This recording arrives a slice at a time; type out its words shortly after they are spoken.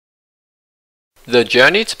The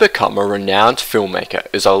journey to become a renowned filmmaker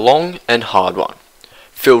is a long and hard one,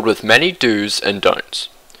 filled with many do's and don'ts.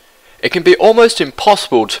 It can be almost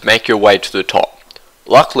impossible to make your way to the top.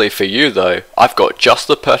 Luckily for you though, I've got just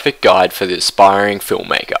the perfect guide for the aspiring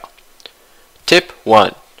filmmaker. Tip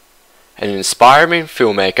 1. An inspiring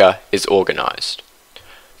filmmaker is organized.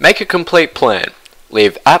 Make a complete plan.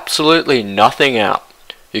 Leave absolutely nothing out.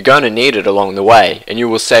 You're going to need it along the way, and you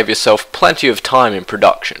will save yourself plenty of time in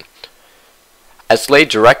production. As lead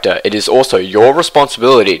director, it is also your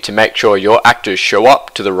responsibility to make sure your actors show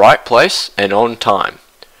up to the right place and on time.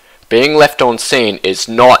 Being left on scene is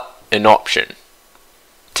not an option.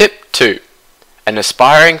 Tip 2. An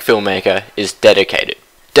aspiring filmmaker is dedicated.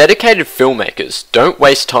 Dedicated filmmakers don't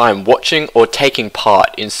waste time watching or taking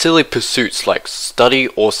part in silly pursuits like study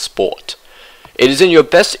or sport. It is in your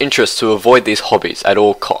best interest to avoid these hobbies at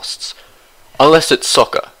all costs, unless it's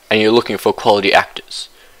soccer and you're looking for quality actors.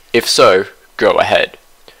 If so, go ahead.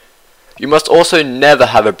 You must also never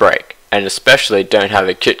have a break, and especially don't have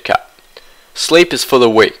a Kit Kat. Sleep is for the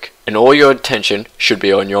weak, and all your attention should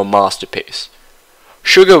be on your masterpiece.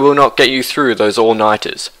 Sugar will not get you through those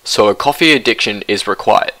all-nighters, so a coffee addiction is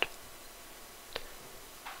required.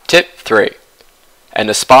 Tip 3. An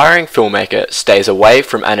aspiring filmmaker stays away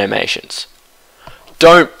from animations.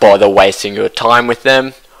 Don't bother wasting your time with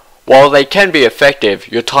them. While they can be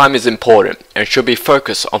effective, your time is important and should be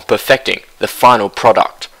focused on perfecting the final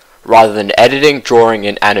product, rather than editing, drawing,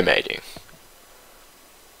 and animating.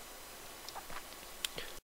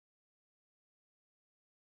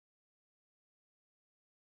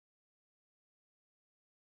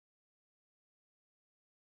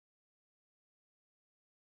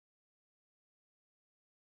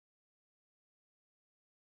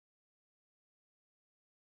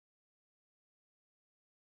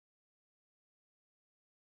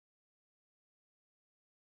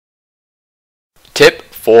 Tip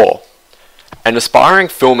 4. An aspiring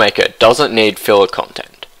filmmaker doesn't need filler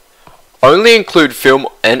content. Only include film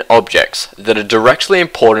and objects that are directly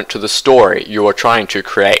important to the story you are trying to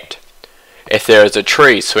create. If there is a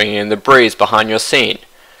tree swinging in the breeze behind your scene,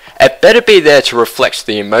 it better be there to reflect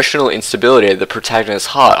the emotional instability of the protagonist's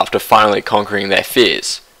heart after finally conquering their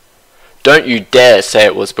fears. Don't you dare say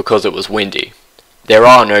it was because it was windy. There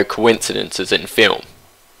are no coincidences in film.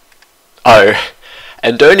 Oh,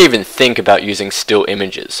 and don't even think about using still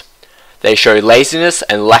images. They show laziness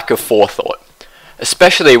and lack of forethought,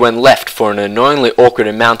 especially when left for an annoyingly awkward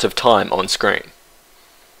amount of time on screen.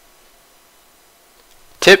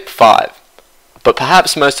 Tip 5. But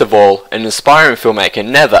perhaps most of all, an aspiring filmmaker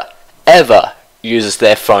never, ever uses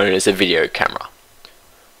their phone as a video camera.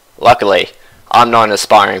 Luckily, I'm not an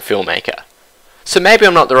aspiring filmmaker, so maybe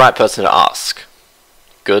I'm not the right person to ask.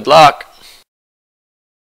 Good luck!